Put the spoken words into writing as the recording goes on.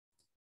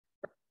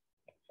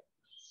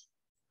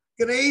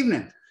Good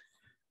evening.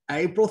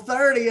 April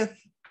 30th.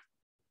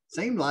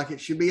 Seems like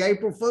it should be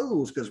April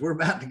Fool's because we're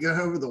about to go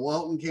over the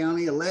Walton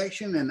County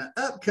election and the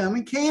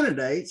upcoming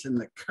candidates and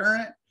the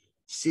current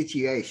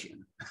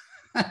situation.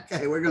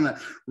 Okay, we're going to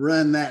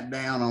run that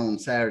down on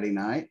Saturday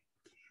night.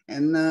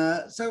 And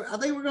so I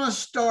think we're going to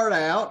start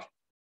out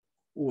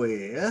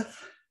with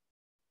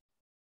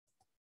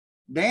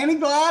Danny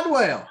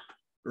Glidewell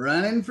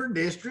running for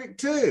District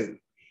 2.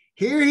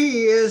 Here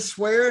he is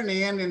swearing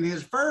in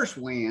his first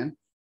win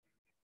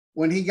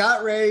when he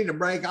got ready to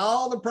break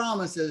all the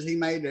promises he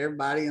made to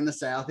everybody in the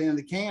south end of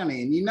the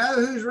county. And you know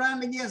who's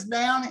running against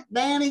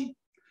Danny?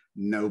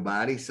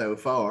 Nobody so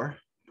far.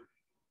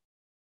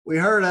 We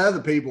heard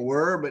other people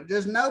were, but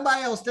just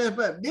nobody else step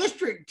up.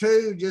 District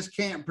 2 just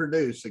can't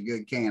produce a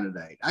good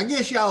candidate. I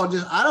guess y'all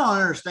I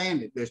don't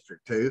understand it,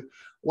 District 2.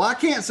 Why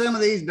can't some of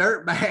these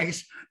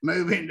dirtbags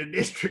move into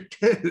District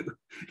 2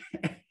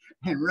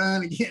 and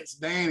run against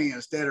Danny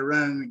instead of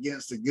running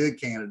against the good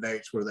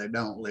candidates where they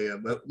don't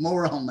live? But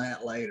more on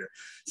that later.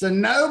 So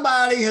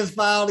nobody has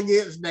filed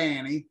against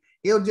Danny.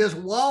 He'll just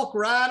walk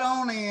right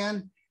on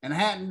in and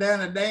hadn't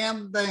done a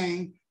damn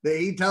thing that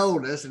he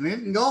told us and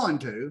isn't going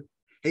to.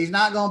 He's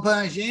not going to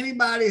punish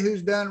anybody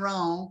who's done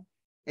wrong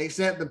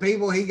except the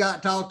people he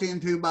got talked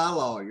into by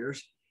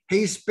lawyers.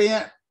 He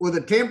spent with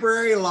a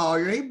temporary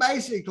lawyer. He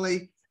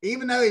basically,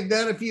 even though he's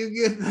done a few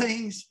good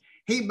things,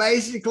 he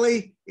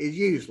basically is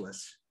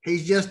useless.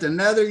 He's just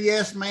another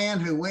yes man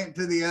who went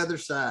to the other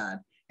side.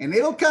 And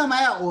it'll come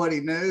out what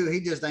he knew. He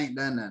just ain't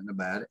done nothing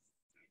about it.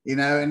 You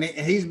know, and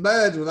he's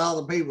buds with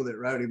all the people that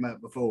wrote him up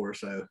before.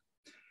 So,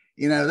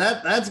 you know,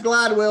 that's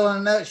Glidewell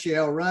in a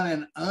nutshell,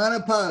 running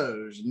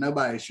unopposed.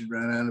 Nobody should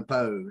run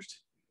unopposed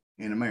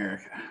in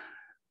America.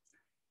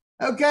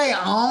 Okay,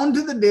 on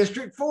to the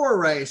District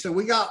 4 race. So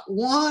we got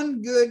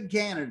one good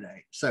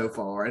candidate so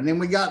far, and then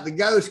we got the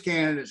ghost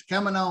candidates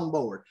coming on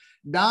board.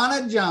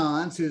 Donna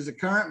Johns, who's the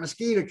current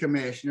mosquito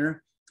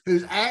commissioner,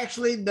 who's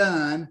actually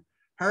done,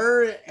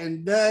 her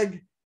and Doug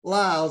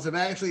Lyles have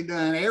actually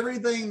done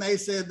everything they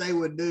said they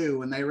would do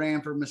when they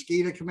ran for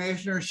mosquito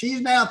commissioner.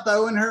 She's now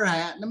throwing her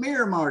hat in the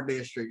Miramar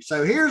district.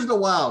 So here's the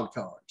wild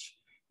cards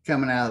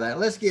coming out of that.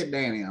 Let's get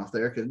Danny off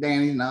there because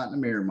Danny's not in the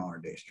Miramar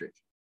district.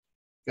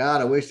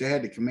 God, I wish they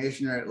had the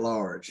commissioner at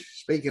large.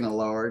 Speaking of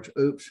large,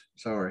 oops,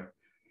 sorry.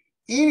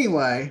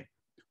 Anyway,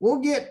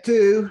 we'll get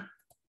to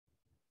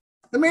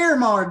the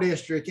Miramar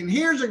district. And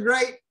here's a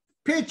great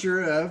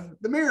picture of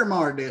the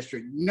Miramar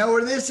district. You know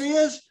where this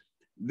is?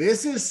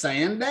 This is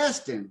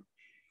Sandestin.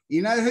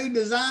 You know who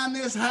designed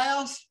this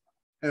house?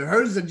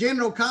 Who's the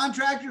general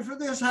contractor for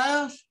this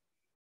house?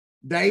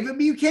 David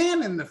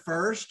Buchanan, the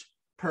first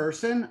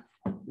person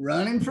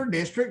running for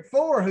District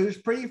 4 who's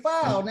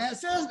pre-filed. Now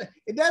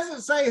it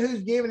doesn't say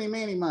who's giving him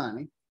any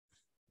money.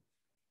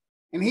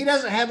 And he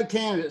doesn't have a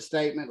candidate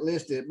statement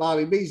listed at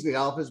Bobby Beasley's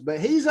office, but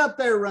he's up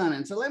there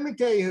running. So let me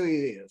tell you who he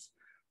is.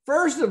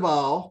 First of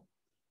all,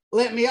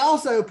 let me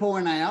also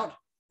point out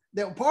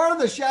that part of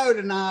the show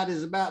tonight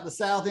is about the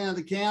south end of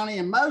the county,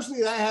 and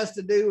mostly that has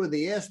to do with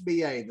the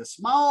SBA, the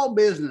Small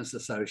Business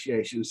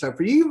Association. So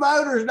for you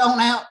voters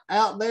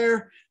out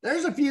there,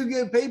 there's a few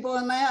good people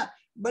in that,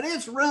 but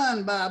it's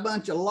run by a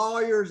bunch of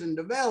lawyers and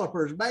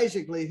developers,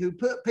 basically, who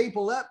put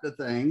people up to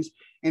things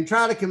and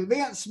try to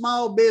convince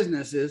small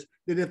businesses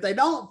that if they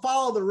don't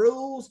follow the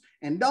rules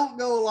and don't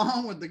go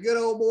along with the good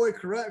old boy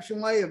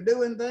corruption way of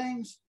doing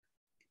things,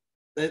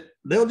 that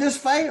they'll just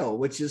fail,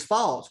 which is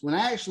false, when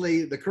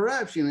actually the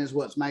corruption is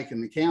what's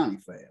making the county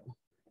fail.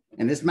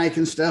 And it's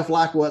making stuff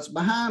like what's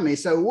behind me.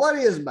 So what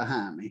is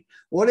behind me?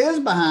 What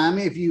is behind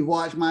me, if you've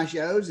watched my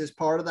shows, is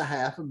part of the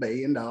 $500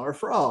 million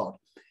fraud.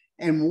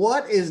 And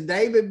what is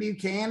David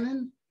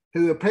Buchanan,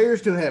 who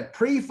appears to have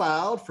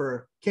pre-filed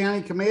for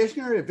county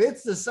commissioner? If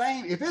it's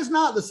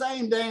not the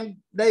same damn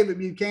David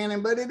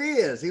Buchanan, but it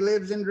is. He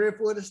lives in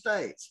Driftwood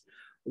Estates.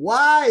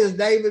 Why is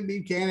David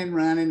Buchanan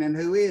running, and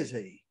who is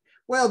he?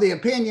 Well, the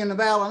opinion of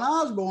Alan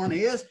Osborne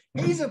is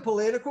he's a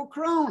political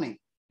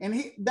crony. And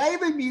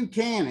David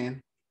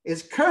Buchanan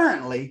is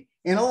currently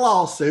in a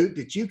lawsuit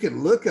that you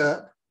can look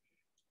up,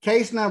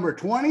 case number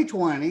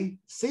 2020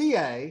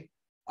 CA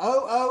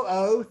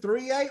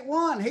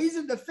 000381. He's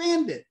a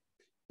defendant.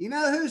 You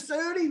know who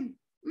sued him?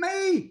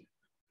 Me.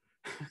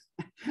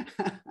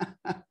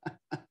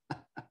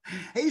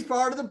 He's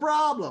part of the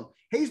problem.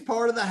 He's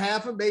part of the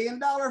 $500 million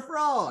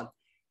fraud.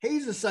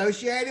 He's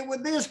associated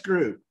with this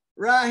group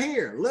right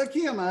here. Look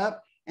him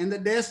up in the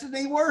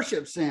Destiny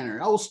Worship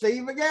Center. Old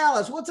Steve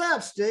Agalis. What's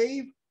up,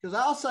 Steve? Because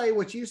I'll say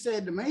what you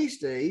said to me,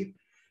 Steve.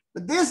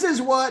 But this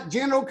is what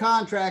general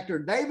contractor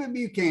David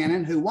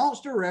Buchanan, who wants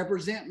to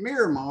represent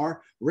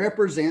Miramar,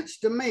 represents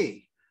to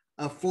me.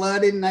 A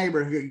flooded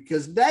neighborhood.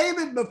 Because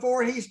David,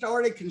 before he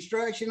started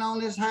construction on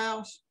this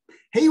house,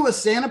 he was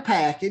sent a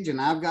package,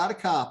 and I've got a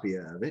copy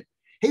of it.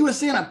 He was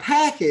sent a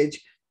package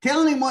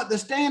telling him what the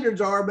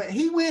standards are, but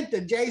he went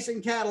to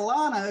Jason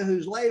Catalano,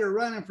 who's later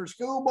running for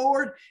school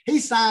board. He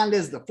signed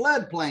as the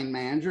floodplain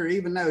manager,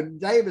 even though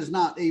Jason's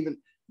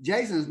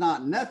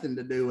not nothing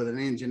to do with an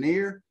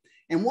engineer.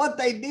 And what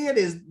they did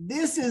is,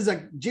 this is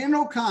a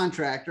general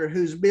contractor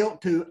who's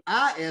built to,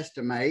 I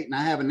estimate, and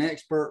I have an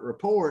expert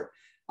report,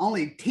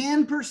 only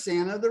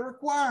 10% of the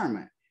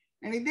requirement.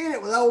 And he did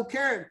it with old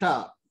Carrot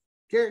Top.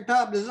 Carrot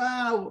Top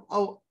Design,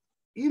 oh,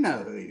 you know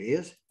who he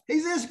is.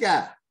 He's this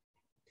guy.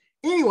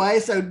 Anyway,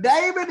 so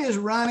David is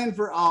running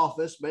for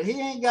office, but he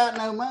ain't got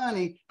no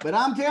money. But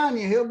I'm telling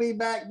you, he'll be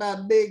backed by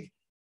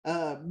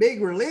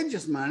big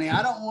religious money.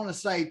 I don't want to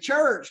say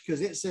church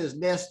because it says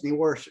Destiny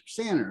Worship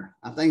Center.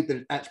 I think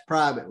that that's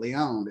privately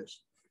owned.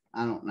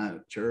 I don't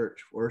know,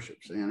 church, worship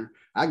center.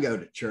 I go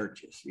to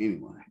churches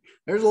anyway.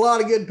 There's a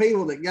lot of good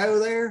people that go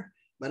there,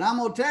 but I'm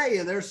going to tell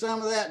you, there's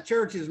some of that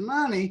church's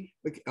money,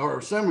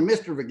 or some of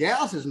Mr.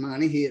 Vigals's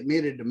money, he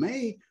admitted to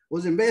me,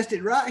 was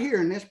invested right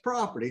here in this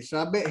property. So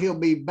I bet he'll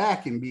be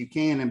back in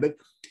Buchanan. But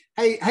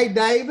hey,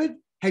 David,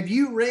 have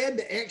you read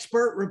the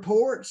expert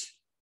reports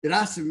that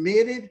I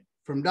submitted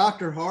from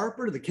Dr.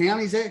 Harper, the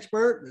county's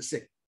expert, that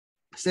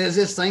says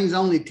this thing's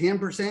only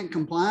 10%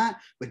 compliant,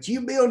 but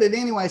you build it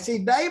anyway? See,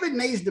 David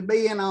needs to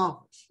be in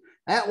office.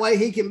 That way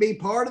he can be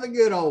part of the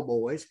good old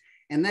boys,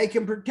 and they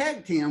can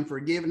protect him for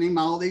giving him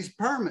all these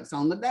permits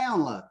on the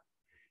down low.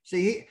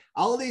 See,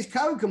 all these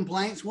code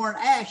complaints weren't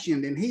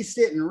actioned, and he's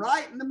sitting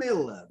right in the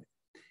middle of it.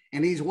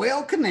 And he's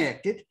well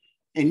connected,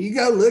 and you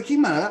go look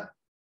him up,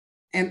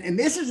 and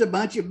this is a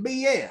bunch of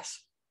BS.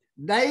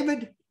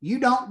 David, you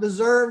don't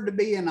deserve to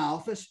be in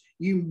office.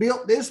 You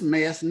built this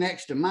mess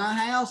next to my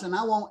house, and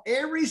I want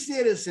every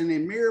citizen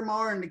in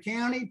Miramar and the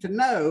county to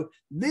know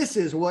this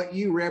is what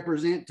you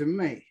represent to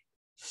me.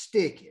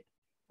 Stick it.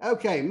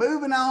 Okay,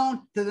 moving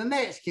on to the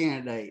next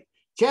candidate,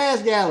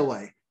 Chaz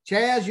Galloway.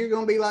 Chaz, you're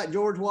going to be like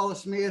George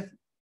Wallace Smith.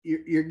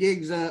 Your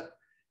gig's up.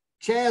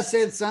 Chaz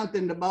said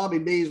something to Bobby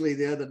Beasley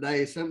the other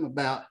day, something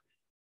about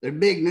there's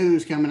big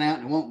news coming out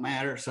and it won't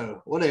matter,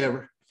 so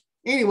whatever.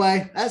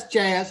 Anyway, that's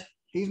Chaz.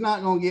 He's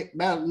not going to get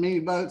about as many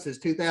votes as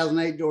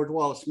 2008 George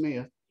Wallace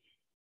Smith.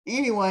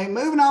 Anyway,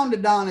 moving on to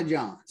Donna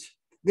Johns.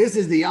 This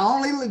is the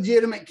only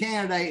legitimate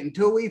candidate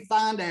until we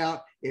find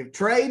out if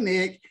Trey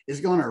Nick is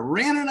going to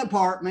rent an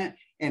apartment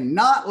and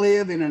not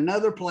live in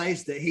another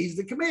place that he's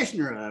the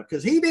commissioner of,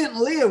 because he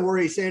didn't live where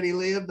he said he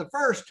lived the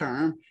first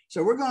term.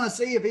 So we're going to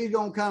see if he's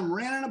going to come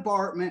rent an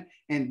apartment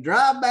and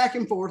drive back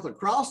and forth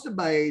across the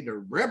bay to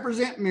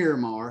represent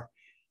Miramar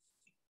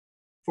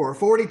for a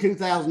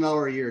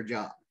 $42,000 a year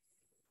job.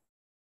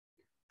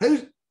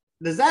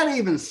 Does that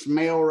even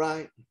smell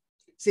right?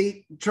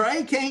 See,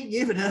 Trey can't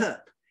give it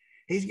up.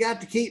 He's got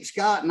to keep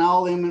Scott and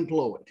all them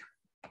employed.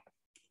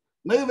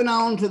 Moving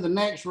on to the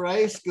next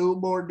race, School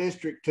Board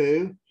District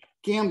 2.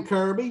 Kim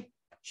Kirby,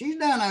 she's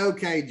done an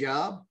okay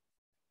job.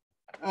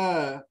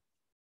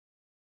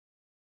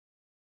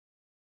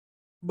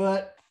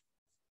 But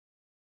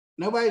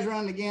nobody's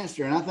running against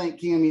her. And I think,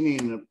 Kim, you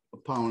need an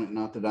opponent.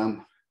 Not that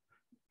I'm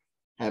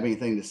have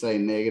anything to say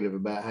negative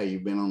about how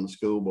you've been on the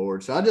school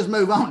board. So I'll just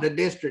move on to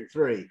District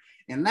 3.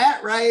 In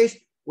that race,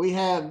 we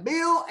have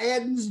Bill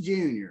Edens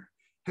Jr.,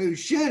 who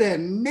should have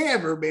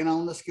never been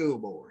on the school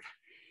board.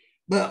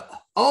 But,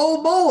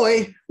 oh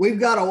boy, we've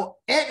got an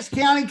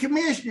ex-county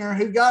commissioner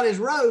who got his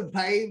road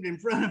paved in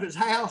front of his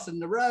house in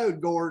the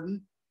road,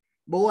 Gordon.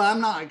 Boy,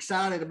 I'm not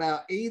excited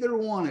about either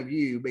one of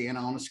you being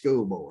on the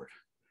school board.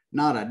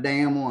 Not a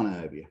damn one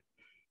of you.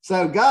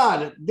 So,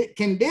 God,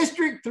 can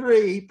District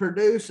 3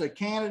 produce a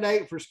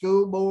candidate for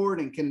school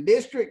board, and can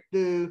District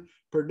 2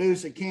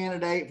 produce a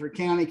candidate for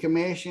county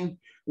commission?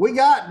 We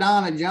got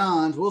Donna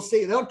Johns. We'll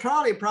see. They'll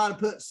probably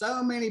put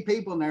so many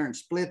people in there and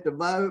split the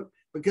vote,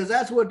 because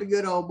that's what the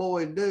good old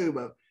boys do.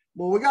 But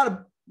we got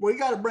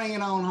to bring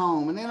it on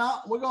home, and then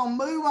we're gonna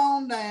move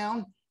on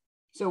down.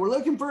 So we're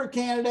looking for a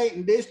candidate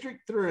in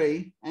District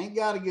 3. Ain't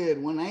got a good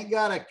one. Ain't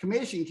got a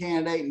commission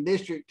candidate in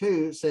District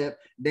 2 except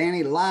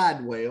Danny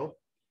Lidewell.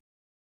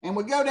 And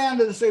we go down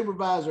to the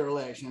supervisor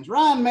elections.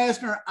 Ryan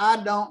Messner,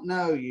 I don't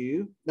know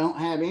you, don't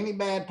have any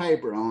bad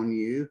paper on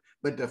you,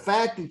 but the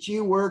fact that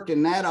you worked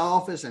in that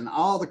office and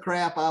all the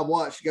crap I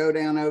watched go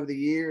down over the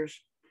years,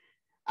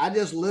 I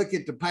just look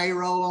at the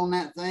payroll on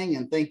that thing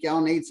and think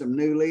y'all need some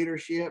new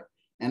leadership.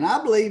 And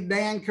I believe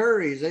Dan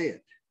Curry's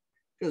it.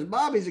 Because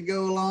Bobby's a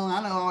go along.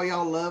 I know all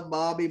y'all love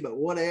Bobby, but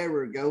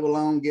whatever. Go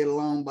along, get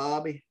along,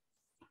 Bobby.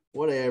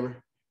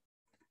 Whatever.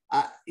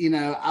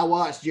 I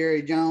watched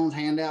Jerry Jones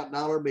hand out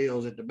dollar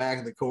bills at the back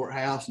of the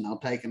courthouse, and I'll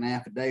take an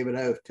affidavit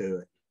oath to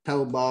it.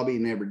 Told Bobby he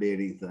never did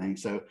anything.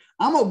 So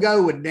I'm going to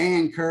go with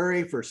Dan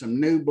Curry for some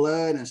new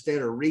blood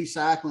instead of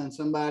recycling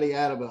somebody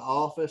out of an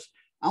office.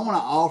 I want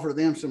to offer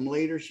them some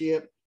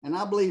leadership. And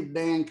I believe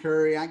Dan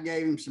Curry, I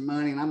gave him some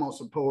money and I'm going to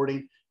support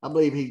him. I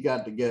believe he's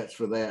got the guts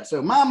for that.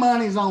 So my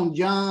money's on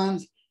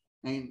Johns,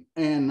 and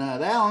the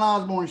Alan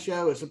Osborne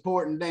Show is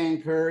supporting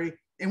Dan Curry.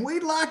 And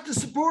we'd like to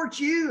support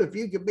you if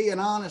you could be an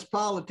honest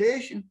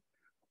politician.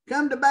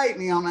 Come debate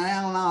me on the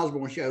Alan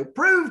Osborne Show.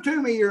 Prove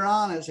to me you're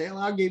honest. Hell,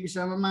 I'll give you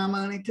some of my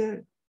money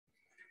too.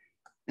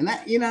 And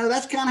that,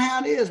 that's kind of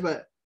how it is,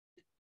 but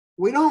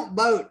we don't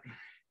vote.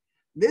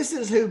 This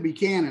is who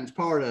Buchanan's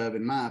part of,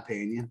 in my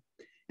opinion.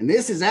 And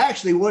this is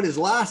actually what his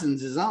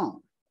license is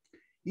on.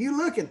 You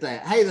look at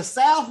that. Hey, the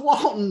South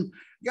Walton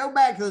Go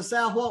back to the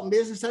South Walton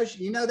Business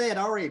Association. You know, they had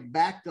already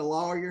backed a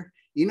lawyer.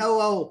 You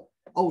know,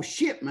 old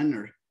Shipman,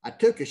 or I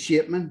took a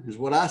Shipman is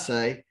what I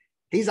say.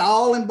 He's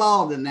all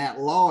involved in that,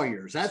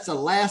 lawyers. That's the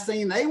last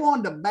thing. They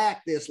wanted to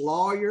back this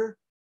lawyer.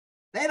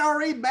 They'd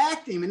already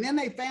backed him. And then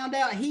they found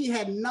out he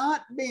had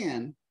not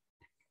been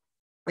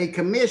a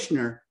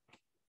commissioner,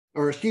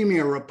 or excuse me,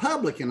 a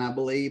Republican, I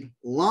believe,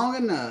 long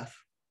enough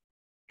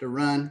to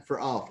run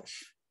for office.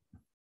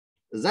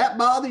 Does that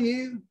bother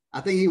you?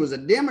 I think he was a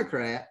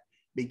Democrat,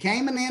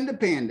 became an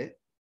independent,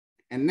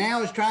 and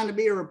now is trying to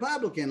be a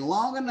Republican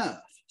long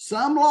enough.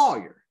 Some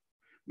lawyer.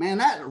 Man,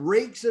 that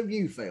reeks of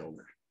you,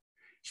 Felder.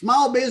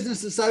 Small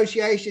Business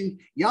Association,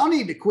 y'all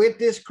need to quit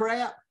this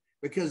crap,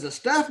 because the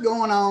stuff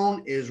going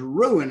on is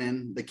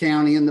ruining the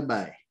county and the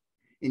Bay.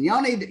 And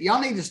y'all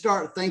need to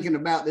start thinking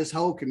about this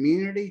whole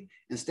community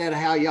instead of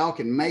how y'all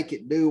can make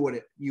it do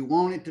what you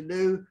want it to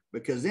do,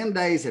 because them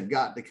days have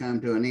got to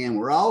come to an end.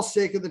 We're all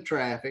sick of the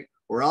traffic.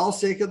 We're all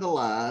sick of the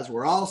lies.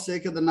 We're all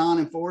sick of the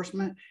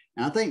non-enforcement.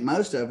 And I think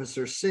most of us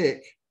are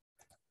sick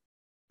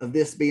of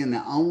this being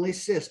the only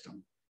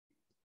system.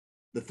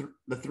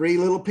 The three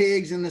little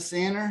pigs in the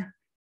center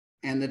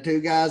and the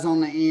two guys on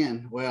the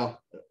end.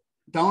 Well,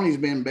 Tony's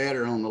been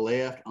better on the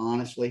left,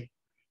 honestly.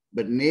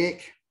 But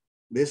Nick,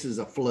 this is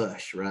a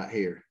flush right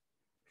here.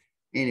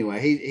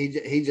 Anyway,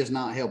 he's just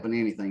not helping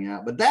anything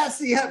out. But that's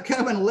the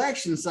upcoming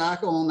election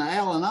cycle on the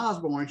Alan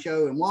Osborne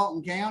show in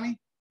Walton County.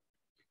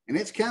 And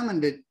it's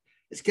coming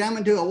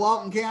to a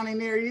Walton County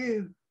near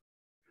you.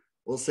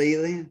 We'll see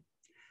you then.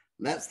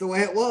 That's the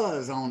way it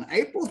was on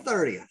April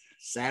 30th,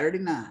 Saturday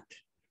night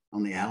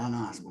on the Alan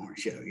Osborne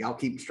show. Y'all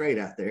keep them straight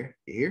out there.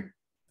 You hear?